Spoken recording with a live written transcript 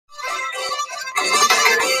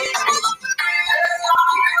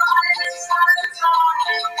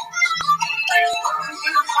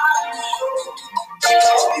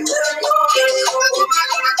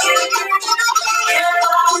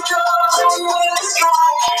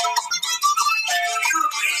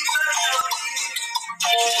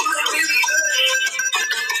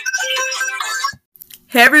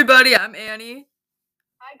Hey everybody, I'm Annie.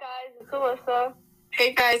 Hi guys, it's Alyssa.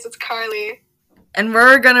 Hey guys, it's Carly. And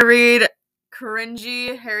we're gonna read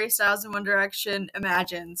cringy Harry Styles and One Direction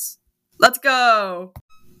Imagines. Let's go!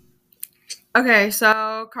 Okay,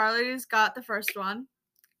 so Carly's got the first one.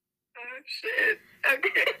 Oh shit.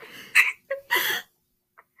 Okay.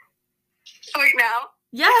 Wait, now?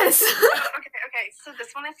 Yes! Okay. So this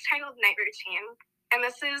one is titled Night Routine. And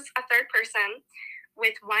this is a third person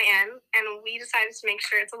with YN. And we decided to make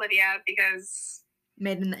sure it's Olivia because...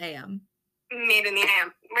 Made in the AM. Made in the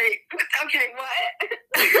AM. Wait. Okay, what?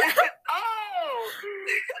 Oh!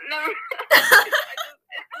 No.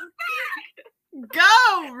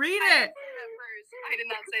 Go! Read it! I did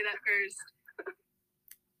not say that first.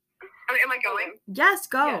 Am I going? Yes,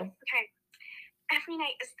 go. Yes. Okay. Every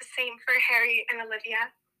night is the same for Harry and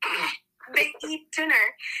Olivia. They eat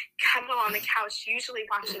dinner, cuddle on the couch, usually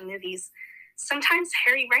watching movies. Sometimes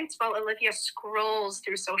Harry writes while Olivia scrolls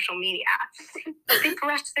through social media. They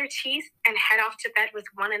brush their teeth and head off to bed with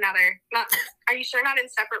one another. Are you sure not in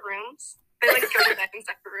separate rooms? They go to bed in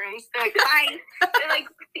separate rooms. They're like, bye. They're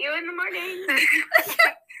see you in the morning.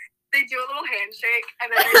 They do a little handshake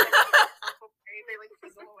and then they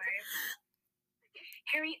fizzle away.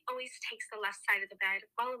 Harry always takes the left side of the bed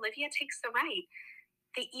while Olivia takes the right.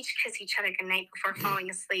 They each kiss each other goodnight before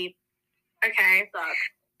falling asleep. Okay.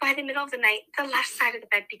 By the middle of the night, the left side of the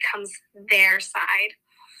bed becomes their side.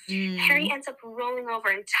 Harry ends up rolling over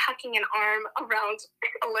and tucking an arm around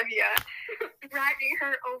Olivia, dragging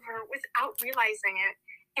her over without realizing it,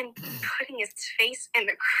 and putting his face in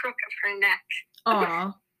the crook of her neck.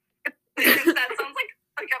 Aww. That sounds like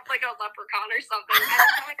a leprechaun or something.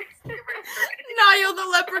 Niall the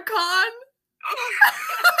leprechaun?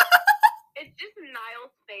 It's just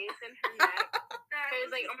Niall's face in her neck. I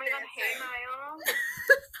was like, oh my god, hey Niall.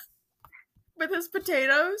 With his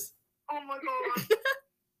potatoes? Oh my god.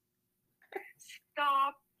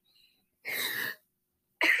 Stop.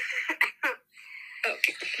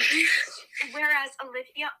 Okay. Whereas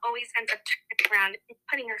Olivia always ends up turning around and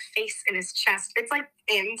putting her face in his chest. It's like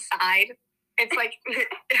inside. It's like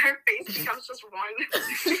her face becomes just one.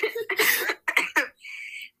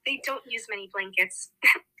 They don't use many blankets.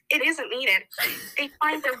 It isn't needed. They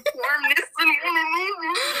find their warmness in one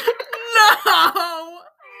another. No!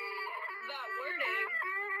 That wording.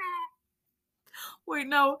 Wait,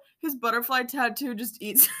 no. His butterfly tattoo just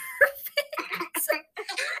eats her face.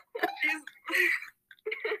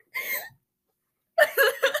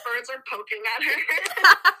 Birds are poking at her.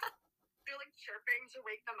 They're chirping to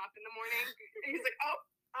wake them up in the morning. And he's like, oh,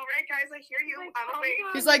 all right, guys, I hear you. I'm awake.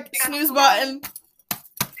 He's like, snooze button.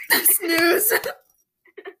 Snooze.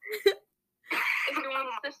 If he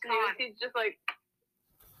wants to snooze, he's just like...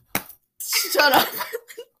 Shut up.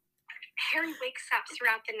 Harry wakes up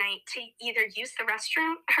throughout the night to either use the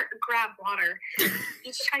restroom or grab water.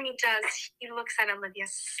 Each time he does, he looks at Olivia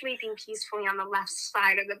sleeping peacefully on the left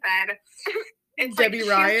side of the bed. It's Debbie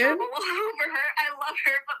Ryan? All over her. I love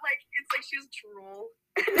her, but it's like she's drool.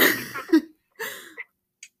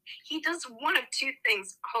 He does one of two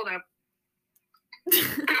things. Hold up.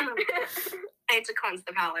 I had to cleanse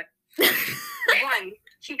the palate. One,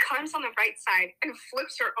 he climbs on the right side and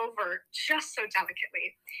flips her over just so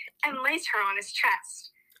delicately and lays her on his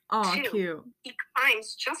chest. Aw, Two, cute. he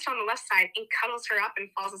climbs just on the left side and cuddles her up and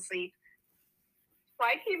falls asleep.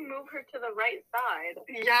 Why'd he move her to the right side?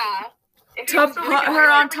 Yeah. To put her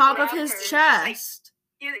on top of his chest.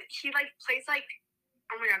 He plays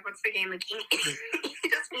oh my god, what's the game? He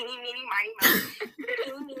does eeny, meeny, miny, moe.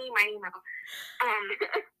 Eeny, meeny, miny, moe.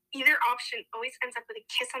 Either option always ends up with a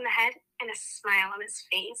kiss on the head and a smile on his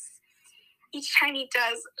face. Each time he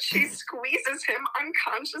does, she squeezes him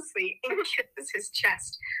unconsciously and kisses his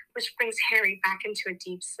chest, which brings Harry back into a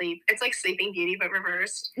deep sleep. It's like Sleeping Beauty, but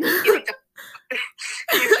reversed. He's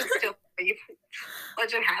just still asleep.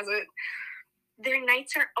 Legend has it. Their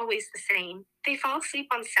nights are always the same. They fall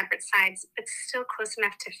asleep on separate sides, but still close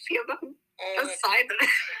enough to feel them beside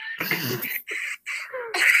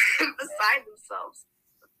themselves.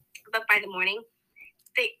 But by the morning,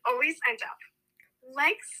 they always end up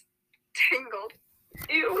legs tangled,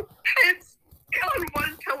 heads on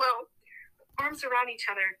one pillow, arms around each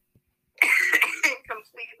other,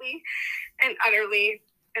 completely and utterly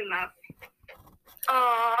in love.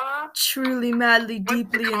 Aww. Truly, madly,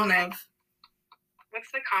 deeply in love.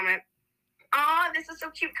 What's the comment? Aw, this is so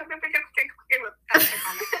cute. Come. That's the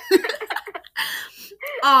comment.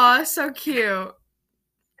 Aw, so cute.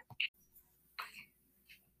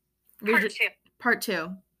 Part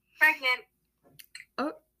two. Pregnant.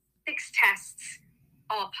 Oh. 6 tests,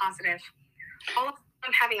 all positive. All of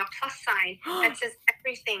them having a plus sign that says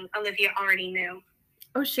everything Olivia already knew.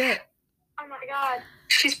 Oh, shit. Oh, my God.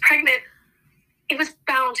 She's pregnant. It was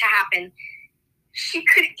bound to happen. She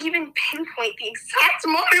could even pinpoint the exact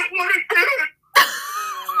moment when it did.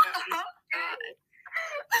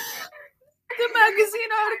 The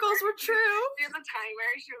magazine articles were true. She has a timer.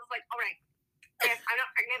 She was like, all right, if I'm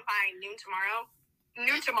not pregnant by noon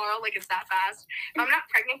tomorrow, like it's that fast. If I'm not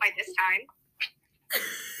pregnant by this time,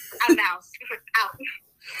 out of the house. Out.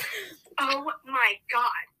 Oh my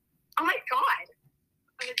God.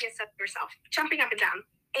 Olivia said to herself, jumping up and down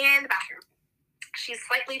in the bathroom. She's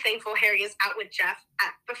slightly thankful Harry is out with Jeff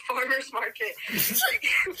at the farmer's market.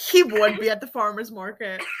 He would be at the farmer's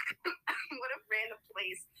market. What a random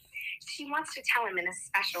place. She wants to tell him in a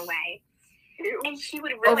special way. And he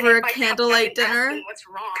would ruin Over it a by candlelight coming and dinner? asking what's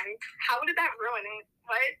wrong. How did that ruin it?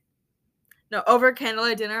 What? No, over a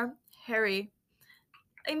candlelight dinner. Harry,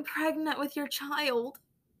 I'm pregnant with your child.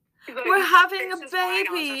 He's like, We're having a "This is fine,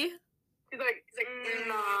 baby." He's like,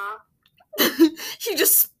 nah.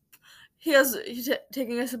 He's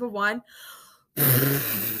taking a sip of wine.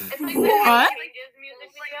 It's like What? Changes music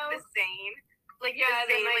video. Like the Zayn. Like Yeah,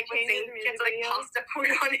 the Zayn, then, like when changes Zayn music gets like video. pasta put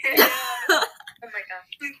on it. Oh my god.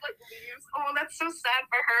 He's like leaves. Oh, that's so sad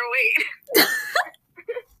for her. Wait.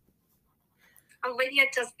 Olivia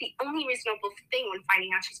does the only reasonable thing when finding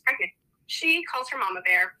out she's pregnant. She calls her mama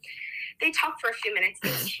bear. They talk for a few minutes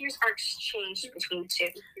and tears are exchanged between the two.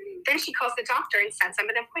 Then she calls the doctor and sets up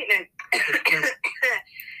an appointment.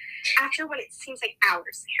 After what it seems like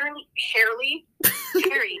hours, Harry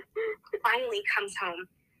finally comes home.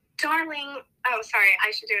 Darling. Oh, sorry.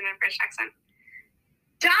 I should do it in a British accent.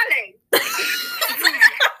 Darling.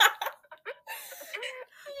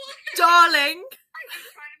 Darling. I was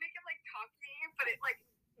trying to make it like Cockney, but it like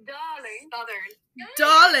Darling. Southern.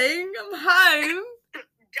 Darling, I'm home.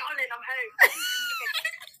 Darling, I'm home.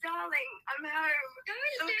 Darling, I'm home.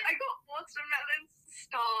 Look, I got watermelons.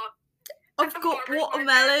 Stop. I've the got farmer's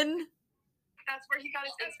watermelon. That's where he got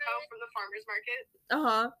his inspo from the farmer's market.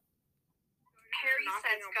 Uh-huh. Harry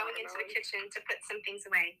says going into the kitchen to put some things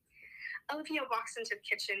away. Olivia walks into the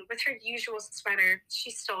kitchen with her usual sweater she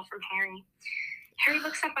stole from Harry. Harry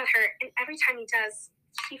looks up at her, and every time he does,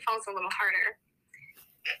 he falls a little harder.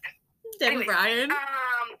 David Anyways, Bryan.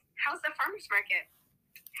 How's the farmer's market?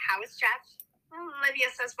 How is Jeff? Olivia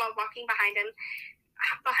says while walking behind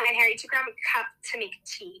Harry to grab a cup to make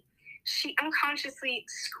tea. She unconsciously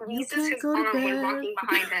squeezes his arm when walking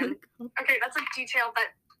behind him. Okay, that's a detail that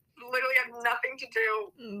literally has nothing to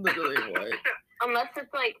do. Literally what? Unless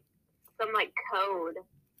it's like some like code.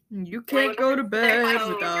 You can't go to bed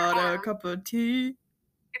Oh, without a arm. cup of tea.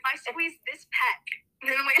 If I squeeze this peck,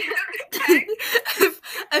 then peck.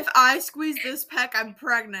 if I squeeze this peck, I'm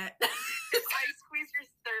pregnant. If I squeeze your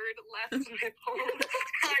third left nipple,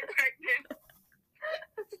 I'm pregnant.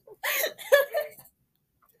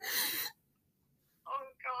 Oh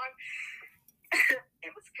God.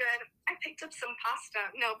 It was good. I picked up some pasta.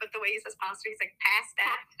 No, but the way he says pasta, he's like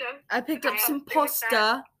pasta. I picked up I some helped you with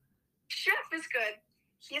pasta. Chef is good.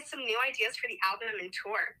 He has some new ideas for the album and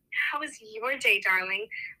tour. How was your day, darling?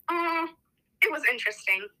 It was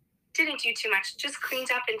interesting. Didn't do too much. Just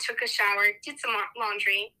cleaned up and took a shower. Did some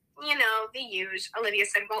laundry. You know, the usual, Olivia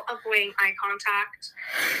said while avoiding eye contact.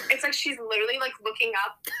 It's like she's literally like looking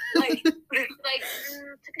up. Like,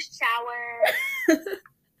 Took a shower.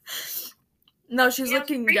 No, she's you know,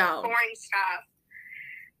 looking pretty down. boring stuff.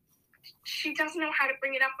 She doesn't know how to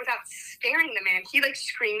bring it up without scaring the man. He like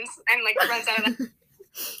screams and like runs out of the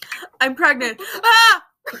I'm pregnant. Ah!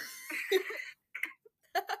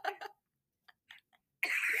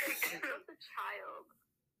 What's a child?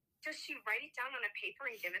 Does she write it down on a paper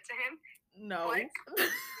and give it to him? No. What?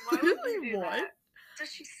 Why would you do What? that? Does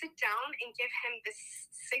she sit down and give him this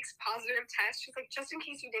 6 positive test? She's like, just in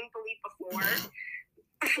case you didn't believe before.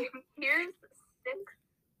 Here's 6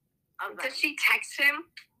 of them. Does she text him?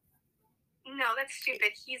 No, that's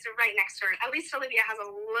stupid. He's right next to her. At least Olivia has a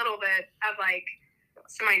little bit of like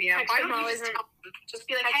some idea. Text Why him don't you while just he's in- tell him? Just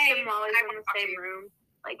be like, Text hey, him while he's I in want the to talk to same you. room.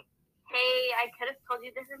 Like, hey, I could have told you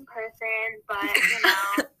this in person, but you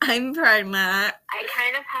know, I'm pregnant. I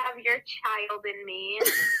kind of have your child in me.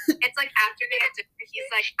 It's like after they had dinner, he's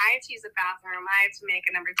like, I have to use the bathroom. I have to make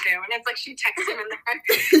a number 2. And it's like she texts him in there.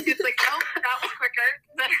 He's like, oh, that was quicker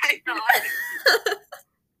than I thought.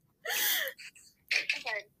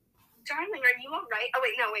 Okay. Darling, are you all right? Oh,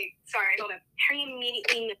 wait, no, wait. Sorry, hold up. Harry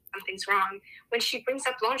immediately knew something's wrong when she brings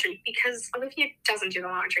up laundry because Olivia doesn't do the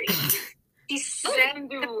laundry. She said doesn't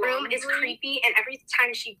do the room is laundry? creepy, and every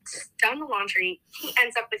time she's done the laundry, he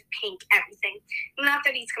ends up with pink everything. Not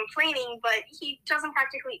that he's complaining, but he doesn't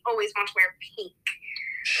practically always want to wear pink.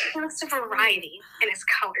 He looks a variety in his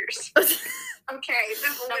colors. Okay,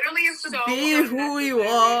 this literally is the Be who you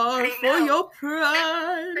are for your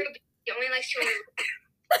pride. He only likes to.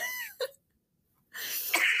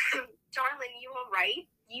 Darling, you alright?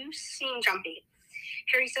 You seem jumpy.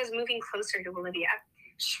 Harry says, moving closer to Olivia.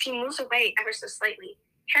 She moves away ever so slightly.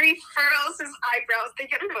 Harry furrows his eyebrows. They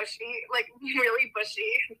get bushy, like really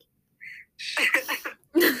bushy.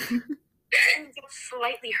 And gets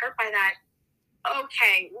slightly hurt by that.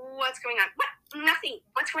 Okay, what's going on? What? Nothing.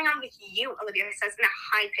 What's going on with you? Olivia says in a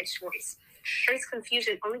high-pitched voice. Harry's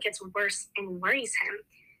confusion only gets worse and worries him.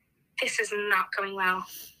 This is not going well.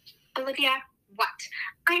 Olivia, what?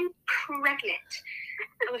 I'm pregnant.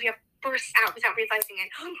 Olivia bursts out without realizing it.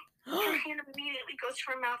 Her hand immediately goes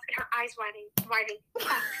to her mouth and her eyes widen.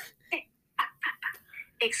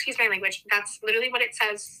 Excuse my language. That's literally what it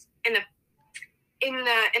says in the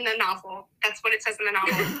novel. That's what it says in the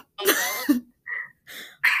novel.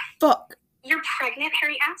 Fuck. You're pregnant?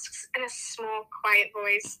 Harry asks in a small, quiet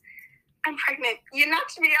voice. I'm pregnant. You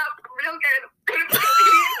knocked me up real good.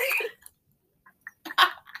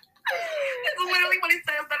 That's literally what it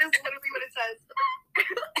says. That is literally what it says.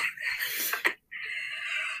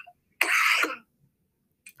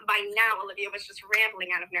 By now, Olivia was just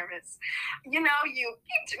rambling out of nervous. You know, you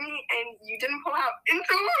picked me and you didn't pull out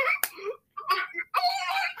into oh my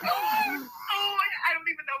god! I don't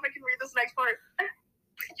even know if I can read this next part.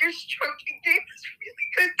 Your stroking game is really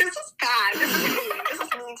good. This is bad. This is mean. This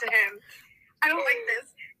is mean to him. I don't like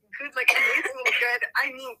this. Good, like amazingly good.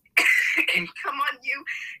 I mean, come on, you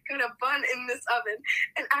got a bun in this oven.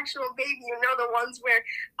 An actual baby, you know, the ones where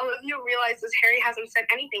Olivia realizes Harry hasn't said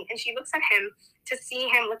anything, and she looks at him to see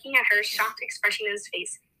him looking at her, shocked expression in his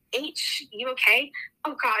face. H, you okay?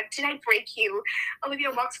 Oh God, did I break you?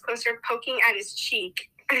 Olivia walks closer, poking at his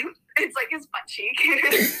cheek. It's like his butt cheek.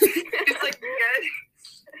 It's like good.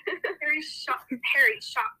 Harry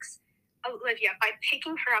shocks Olivia by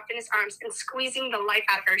picking her up in his arms and squeezing the life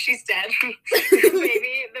out of her. She's dead. The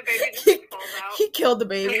baby just falls out. He killed the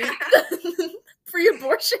baby. Free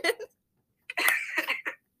abortion.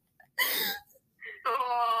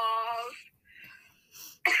 Oh.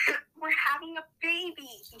 We're having a baby.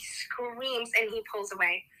 He screams and he pulls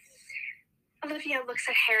away. Olivia looks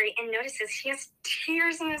at Harry and notices he has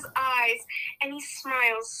tears in his eyes and he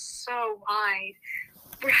smiles so wide.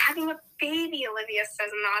 We're having a baby, Olivia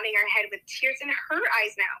says, nodding her head with tears in her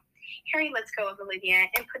eyes now. Harry lets go of Olivia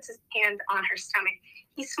and puts his hand on her stomach.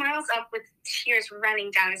 He smiles up with tears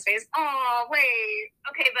running down his face. Oh, wait.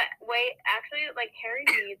 Okay, but wait, actually, like, Harry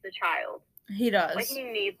needs a child. He does. Like, he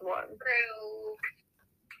needs one. True.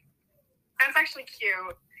 That's actually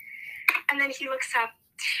cute. And then he looks up,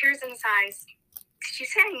 tears in his eyes. Did you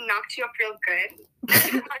say I knocked you up real good?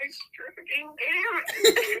 My stroking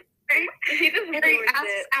game. Harry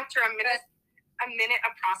asks after a minute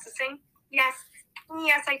of processing. Yes,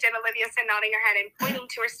 I did, Olivia said, nodding her head and pointing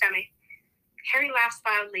to her stomach. Harry laughs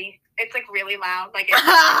loudly. It's like really loud. Like, it's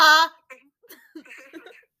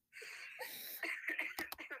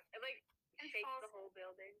Like, it shakes the whole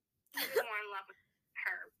building. even more in love with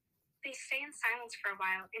her. They stay in silence for a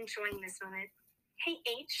while, enjoying this moment. Hey,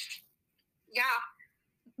 H. Yeah,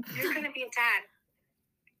 you're gonna be a dad.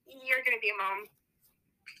 You're gonna be a mom.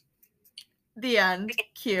 The end.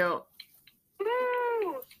 Cute.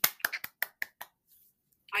 Woo!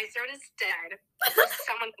 My throat is dead.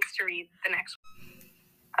 Someone needs to read the next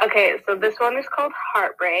one. Okay, so this one is called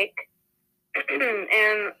Heartbreak.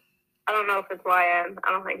 And I don't know if it's YN.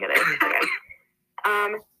 I don't think it is.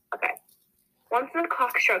 Okay. Once the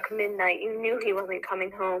clock struck midnight, you knew he wasn't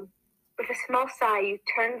coming home. With a small sigh, you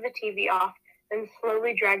turned the TV off, then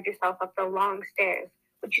slowly dragged yourself up the long stairs,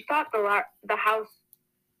 which you thought the house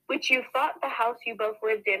you both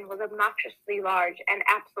lived in was obnoxiously large and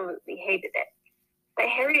absolutely hated it. But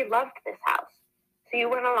Harry loved this house, so you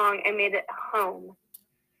went along and made it home.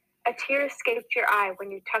 A tear escaped your eye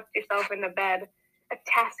when you tucked yourself into bed, a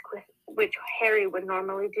task with which Harry would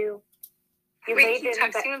normally do. You Wait, laid he in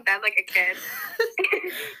tucks bed. you in bed like a kid.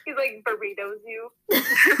 He like burritos you.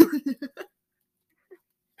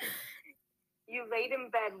 You laid in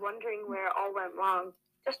bed wondering where it all went wrong.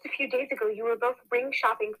 Just a few days ago, you were both ring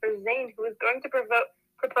shopping for Zane, who was going to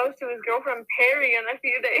propose to his girlfriend Perry in a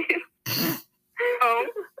few days.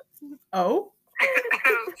 Oh?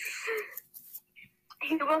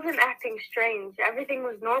 He wasn't acting strange. Everything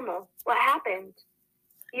was normal. What happened?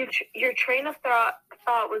 Your train of thought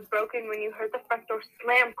was broken when you heard the front door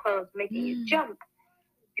slam closed, making you jump.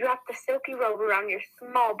 You wrapped the silky robe around your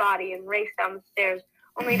small body and raced down the stairs,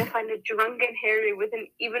 only to find a drunken Harry with an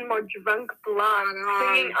even more drunk blonde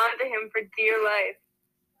clinging onto him for dear life.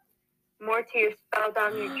 More tears fell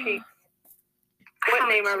down your cheeks. What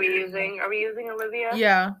name are we using? Are we using Olivia?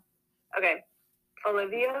 Yeah. Okay.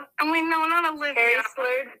 Olivia? Oh, wait, no, not Olivia. Harry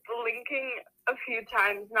slurred, blinking a few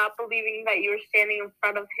times, not believing that you were standing in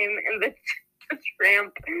front of him in the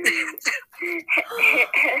tramp.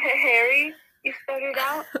 Harry, you stuttered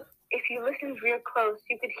out. If you listened real close,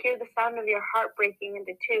 you could hear the sound of your heart breaking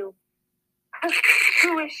into two.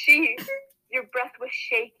 Who is she? Your breath was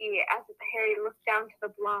shaky as Harry looked down to the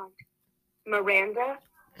blonde. Miranda?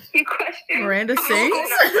 He questioned. Miranda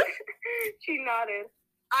sings? She nodded.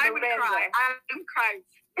 I would Miranda. cry. I would cry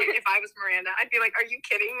if I was Miranda. I'd be like, are you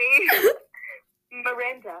kidding me?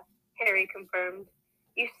 Miranda, Harry confirmed.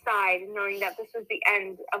 You sighed, knowing that this was the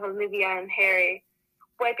end of Olivia and Harry.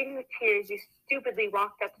 Wiping the tears, you stupidly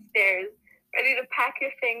walked upstairs, ready to pack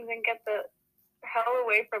your things and get the hell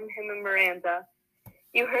away from him and Miranda.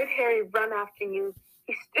 You heard Harry run after you.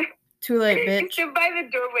 He Too late, He bitch. stood by the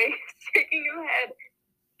doorway, shaking his head.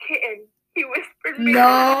 Kitten, he whispered. No!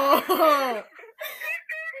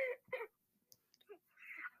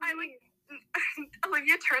 I like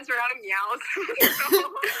Olivia turns around and meows.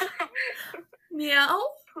 Meow?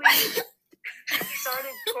 Please. He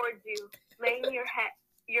started towards you, laying your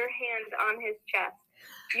hand on his chest.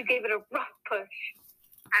 You gave it a rough push.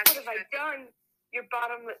 What have I done? Your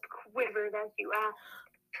bottom lip quivered as you asked.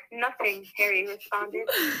 Nothing, Harry responded.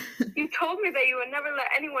 You told me that you would never let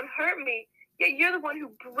anyone hurt me, yet you're the one who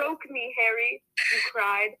broke me, Harry, you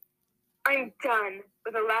cried. I'm done,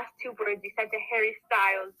 were the last two words you said to Harry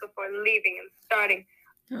Styles before leaving and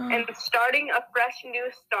starting a fresh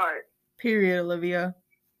new start. Period, Olivia.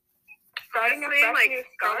 Starting Honestly, a fresh like, new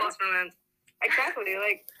girl start? boss romance. Exactly,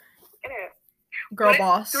 like, get it. Girl But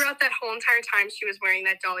boss. Throughout that whole entire time, she was wearing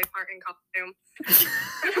that Dolly Parton costume.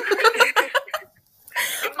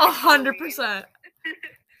 100%.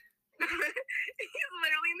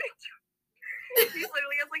 He's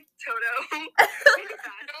literally has like Toto.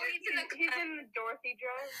 He's in the Dorothy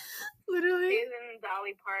dress. Literally. He's in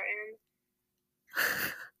Dolly Parton.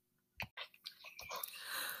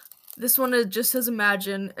 This one is just as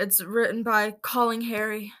Imagine. It's written by Calling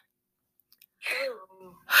Harry.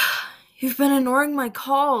 You've been ignoring my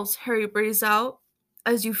calls, Harry breathes out,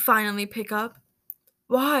 as you finally pick up.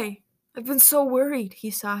 Why? I've been so worried,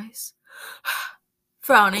 he sighs,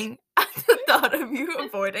 frowning at the thought of you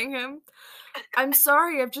avoiding him. I'm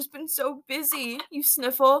sorry, I've just been so busy, you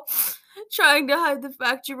sniffle, trying to hide the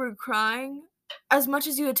fact you were crying. As much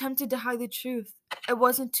as you attempted to hide the truth, it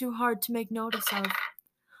wasn't too hard to make notice of.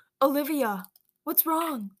 Olivia, what's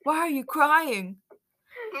wrong? Why are you crying?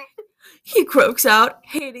 He croaks out,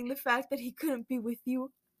 hating the fact that he couldn't be with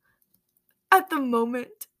you. At the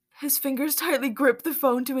moment, his fingers tightly grip the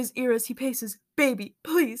phone to his ear as he paces. Baby,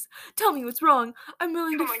 please, tell me what's wrong. I'm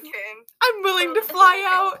willing to fly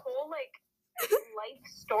out. The whole, like, life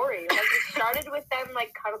story. Like, it started with them,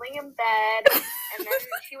 like, cuddling in bed, and then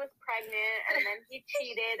she was pregnant, and then he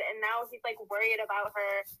cheated, and now he's, like, worried about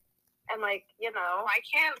her. And, like, you know. Why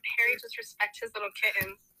can't Harry just respect his little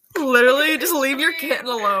kitten? Literally, just leave your kitten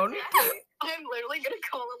alone. I'm literally gonna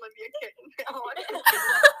call Olivia Kitten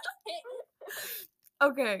now.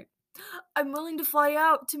 Okay. I'm willing to fly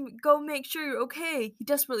out to go make sure you're okay. He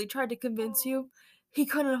desperately tried to convince you. He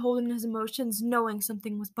couldn't hold in his emotions knowing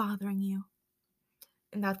something was bothering you.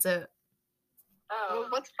 And that's it. Well,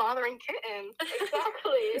 what's bothering Kitten?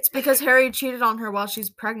 Exactly. It's because Harry cheated on her while she's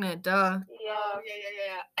pregnant, duh.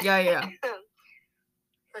 Yeah.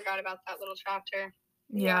 Forgot about that little chapter.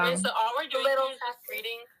 Yeah. So all we're doing is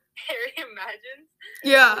reading Harry Imagines.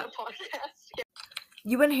 Yeah. On the podcast.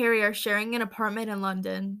 You and Harry are sharing an apartment in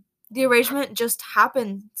London. The arrangement just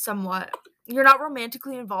happened somewhat. You're not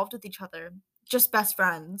romantically involved with each other, just best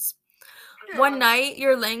friends. One night,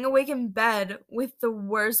 you're laying awake in bed with the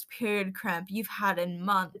worst period cramp you've had in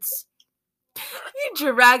months. You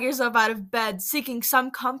drag yourself out of bed, seeking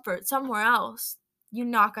some comfort somewhere else. You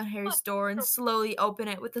knock on Harry's door and slowly open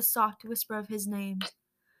it with a soft whisper of his name.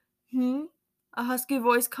 A husky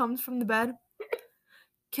voice comes from the bed.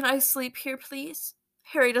 Can I sleep here, please?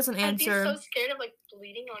 Harry doesn't answer. I'd be so scared of, like,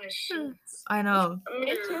 bleeding on his sheets. I know.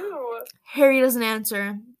 Me too. Harry doesn't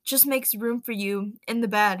answer, just makes room for you in the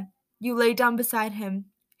bed. You lay down beside him,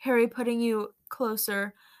 Harry putting you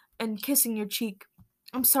closer and kissing your cheek.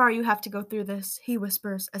 I'm sorry you have to go through this, he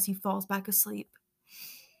whispers as he falls back asleep.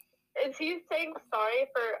 Is he saying sorry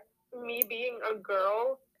for me being a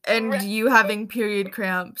girl? And you having period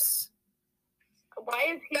cramps. Why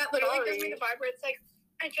is he That literally sorry? gives me the vibe where it's like,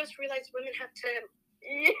 I just realized women have to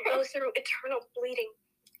go through eternal bleeding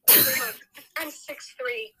every month. I'm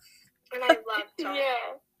 6'3", and I love dogs.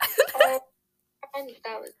 Yeah. And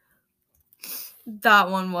that was That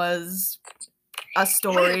one was a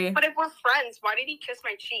story. But if we're friends, why did he kiss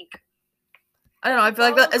my cheek? I don't know. I feel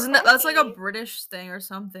like that isn't that's like a Creepy. British thing or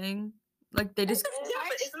something. Like they just Yeah,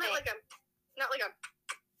 but isn't that like a not like a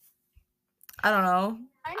I don't know.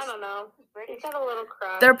 I don't know. He's got a little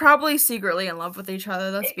crush. They're probably secretly in love with each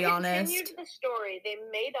other. Let's It be honest. continued the story. They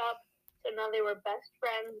made up, so now they were best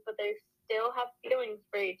friends, but they still have feelings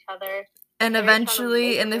for each other. And They're trying to eventually,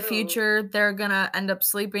 make a in the move. future, they're gonna end up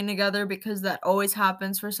sleeping together because that always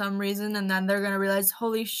happens for some reason. And then they're gonna realize,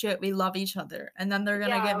 holy shit, we love each other. And then they're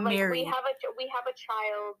gonna get married. We have a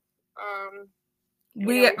child.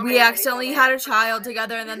 We accidentally had a child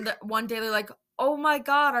together, and then one day they're like, oh my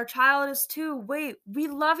god, our child is two. Wait, we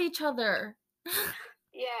love each other.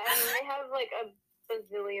 Yeah, and they have like a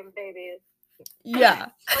bazillion babies. Yeah.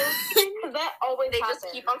 Because that always they happens.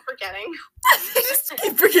 just keep on forgetting. They just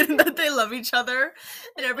keep forgetting that they love each other.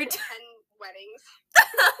 And every 10 time. weddings.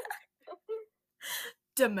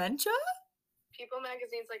 Dementia? People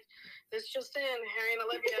magazine's like, this just in, Harry and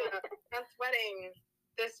Olivia, 10th wedding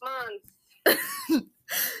this month.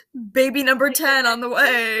 Baby number 10 on the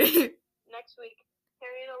way. Next week,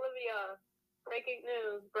 Harry and Olivia, breaking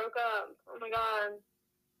news, broke up. Oh my god.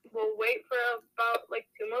 We'll wait for about like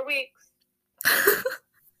 2 more weeks.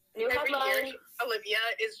 New Every headline. year, Olivia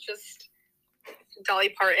is just Dolly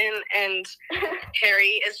Parton, and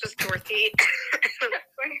Harry is just Dorothy.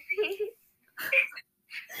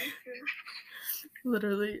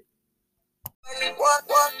 Literally. What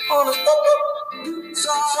on a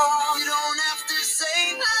song you don't have to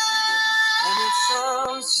say no. And it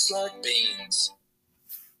sounds just like beans.